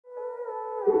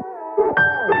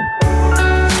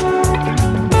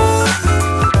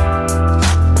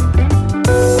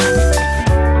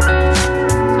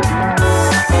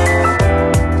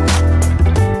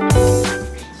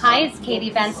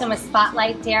Benson with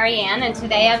Spotlight Darien, and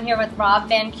today I'm here with Rob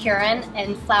Vankeuren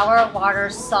and Flour, Water,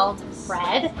 Salt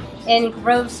Bread in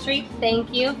Grove Street.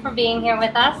 Thank you for being here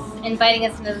with us, inviting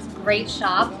us into this great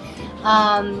shop.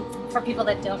 For people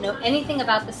that don't know anything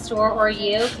about the store or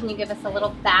you, can you give us a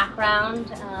little background,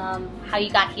 how you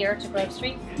got here to Grove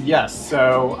Street? Yes,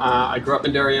 so I grew up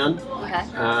in Darien. Okay.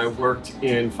 I worked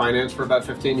in finance for about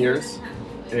 15 years,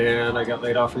 and I got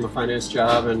laid off from a finance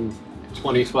job in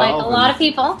 2012. Like a lot of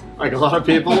people. Like a lot of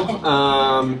people.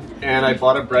 And I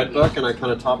bought a bread book, and I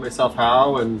kind of taught myself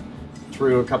how, and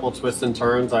through a couple twists and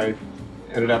turns, I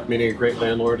ended up meeting a great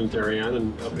landlord in Darien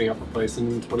and opening up a place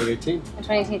in 2018. In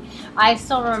 2018. I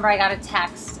still remember I got a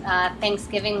text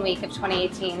Thanksgiving week of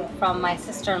 2018 from my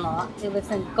sister-in-law who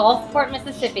lives in Gulfport,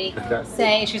 Mississippi,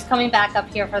 saying she was coming back up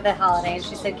here for the holiday, and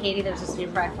she said, "Katie, there's this new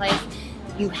bread place.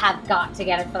 You have got to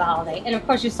get it for the holiday." And of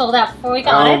course you sold out before we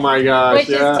got it. Oh my gosh, which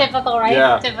is typical, right?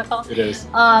 Yeah, typical. It is.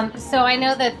 So I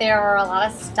know that there are a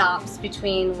lot of stops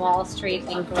between Wall Street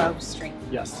and Grove Street.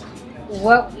 Yes.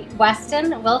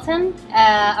 Wilton,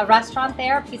 a restaurant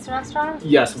there, a pizza restaurant?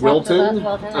 Yes, Wilton.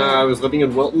 I was living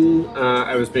in Wilton.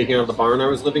 I was baking out of the barn I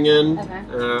was living in. Okay.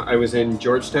 I was in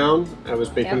Georgetown. I was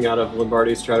baking out of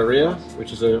Lombardi's Trattoria,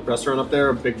 which is a restaurant up there,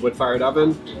 a big wood-fired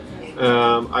oven.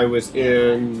 I was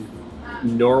in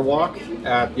Norwalk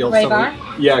at the old Gray Barn?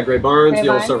 Yeah, Gray Barns, Gray the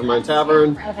old Barn. Silvermine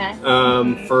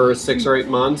Tavern, for 6 or 8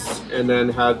 months, and then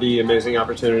had the amazing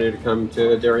opportunity to come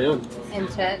to Darien. And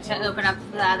to open up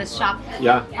this shop.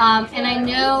 Yeah. And I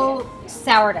know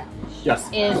sourdough. Yes.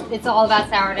 It's all about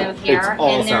sourdough here. It's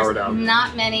all and there's sourdough.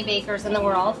 Not many bakers in the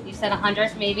world, you said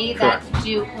 100 maybe, Correct. that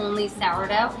do only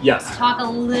sourdough. Yes. Talk a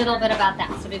little bit about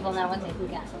that so people know what they can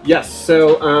get. Yes,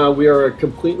 so we are a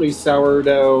completely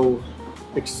sourdough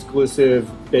exclusive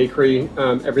bakery.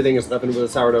 Everything is leavened with a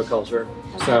sourdough culture.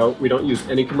 Okay. So we don't use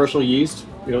any commercial yeast,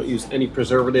 we don't use any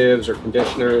preservatives or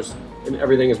conditioners, and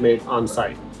everything is made on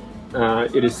site.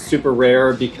 It is super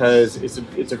rare because it's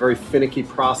a very finicky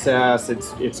process,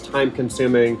 it's time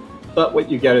consuming, but what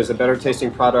you get is a better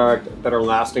tasting product, a better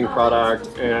lasting product,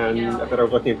 and a better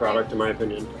looking product in my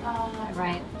opinion.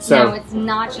 Right. So no, it's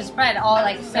not just bread.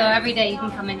 So every day you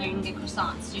can come in here, you can get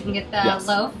croissants, you can get the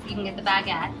loaf, you can get the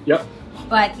baguette. Yep.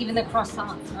 But even the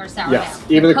croissants are sourdough. Yes,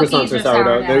 even the croissants are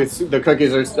sourdough. The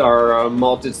cookies are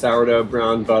malted sourdough,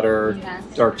 brown butter,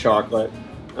 dark chocolate.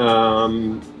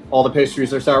 All the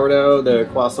pastries are sourdough. The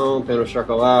croissant, pain au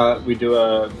chocolat. We do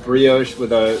a brioche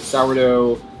with a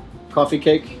sourdough coffee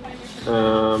cake.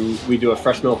 We do a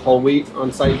fresh milk whole wheat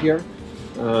on site here.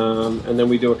 And then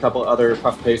we do a couple other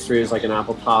puff pastries like an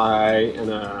apple pie and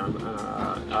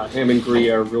a ham and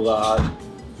gruyere roulade.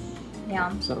 Yeah.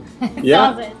 So,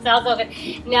 it sounds so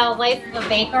good. Now, life of a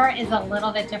baker is a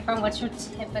little bit different. What's your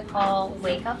typical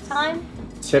wake-up time?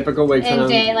 Typical wake time? And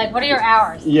day, like what are your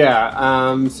hours?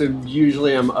 Yeah, so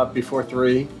usually I'm up before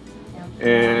 3.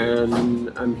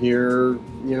 And I'm here,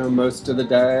 you know, most of the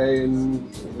day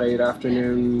and late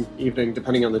afternoon, evening,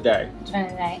 depending on the day.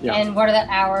 Depending on the day. Yeah. And what are the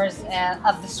hours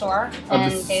of the store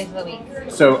and days of the week?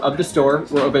 So of the store,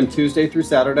 we're open Tuesday through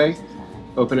Saturday,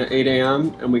 open at 8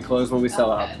 a.m. and we close when we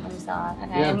sell out. When we sell out,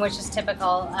 okay. And which is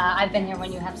typical. I've been here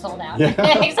when you have sold out. Yeah.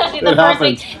 Especially the first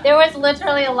week. There was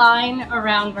literally a line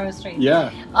around Grove Street.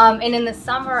 Yeah. And in the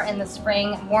summer and the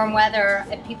spring, warm weather,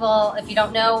 if you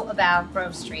don't know about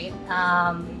Grove Street,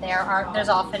 there's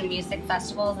often music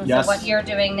festivals. And so what you're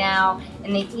doing now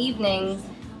in the evenings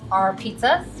are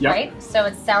pizzas, right? So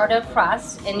it's sourdough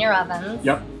crust in your ovens.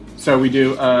 Yep. So we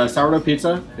do sourdough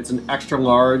pizza. It's an extra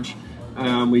large.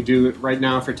 We do it right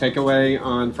now for takeaway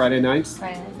on Friday nights.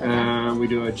 We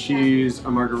do a cheese,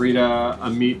 a margarita, a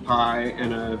meat pie,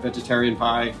 and a vegetarian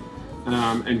pie.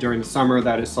 And during the summer,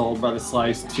 that is sold by the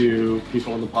slice to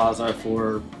people in the plaza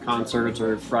for concerts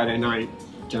or Friday night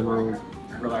general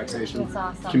relaxation. That's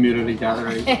awesome. Community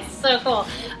gathering. It's so cool.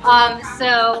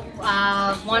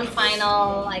 One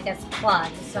final, I guess,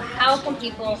 plug. So how can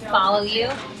people follow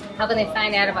you? How can they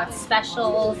find out about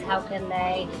specials? How can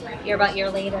they hear about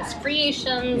your latest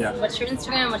creations? Yeah. What's your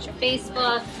Instagram? What's your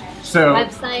Facebook? So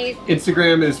website?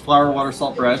 Instagram is Flour, Water,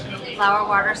 Salt Bread. Flour,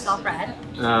 Water, Salt Bread.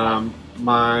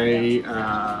 My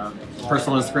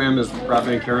personal Instagram is Rob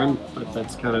Vankeuren, but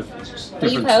that's kind of different. What do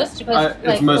you post? You post it's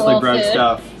like mostly cool bread food?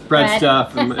 stuff. Bread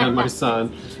stuff and my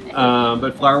son.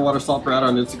 But Flour, Water, Salt Bread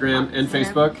on Instagram and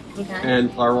Facebook,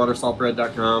 and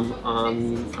flourwatersaltbread.com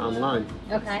online.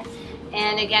 Okay.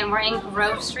 And again, we're in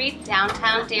Grove Street,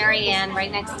 downtown Darien,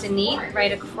 right next to Neat,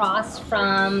 right across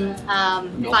from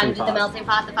the Melting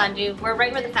Pot, the fondue. We're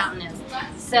right where the fountain is.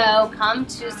 So come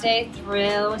Tuesday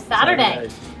through Saturday.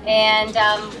 And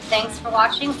thanks for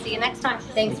watching. See you next time.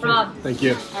 Thanks, Rob. Thank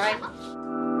you. All right.